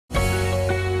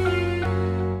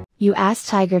You ask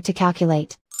Tiger to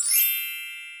calculate.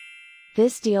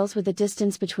 This deals with the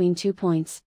distance between 2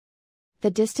 points. The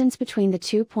distance between the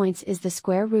 2 points is the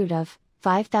square root of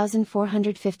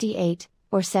 5,458,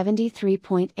 or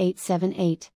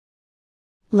 73.878.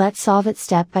 Let's solve it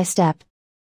step by step.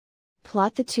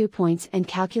 Plot the 2 points and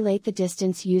calculate the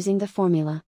distance using the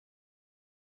formula.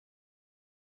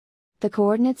 The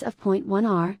coordinates of point 1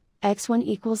 are, x1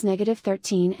 equals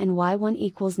 -13 and y1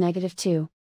 equals -2.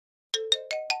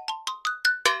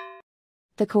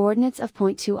 The coordinates of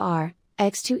point 2 are,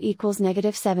 x2 equals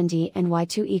 -70 and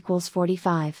y2 equals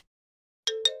 45.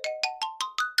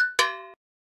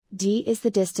 D is the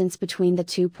distance between the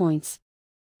 2 points.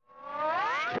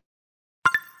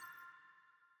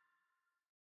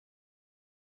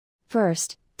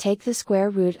 First, take the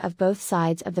square root of both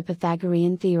sides of the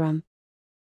Pythagorean theorem.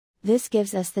 This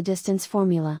gives us the distance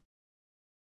formula.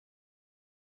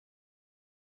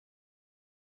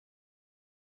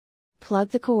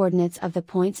 Plug the coordinates of the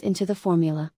points into the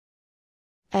formula.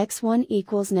 x1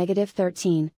 equals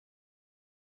 -13.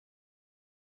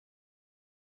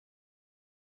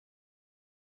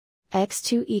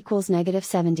 x2 equals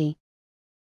 -70.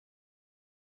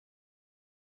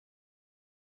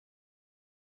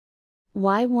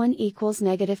 y1 equals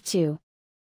 -2.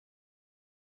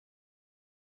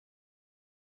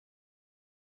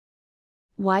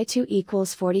 y2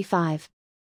 equals 45.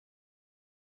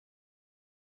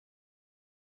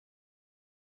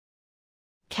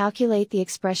 Calculate the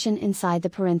expression inside the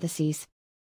parentheses.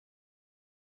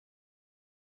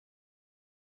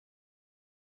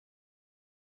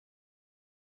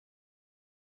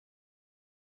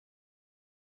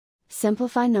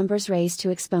 Simplify numbers raised to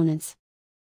exponents.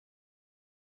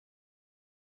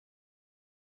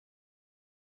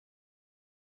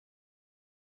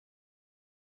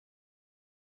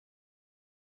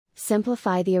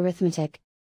 Simplify the arithmetic.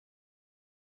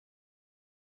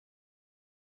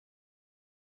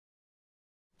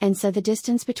 And so the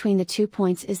distance between the 2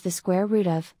 points is the square root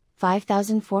of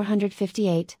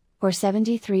 5,458, or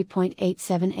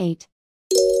 73.878.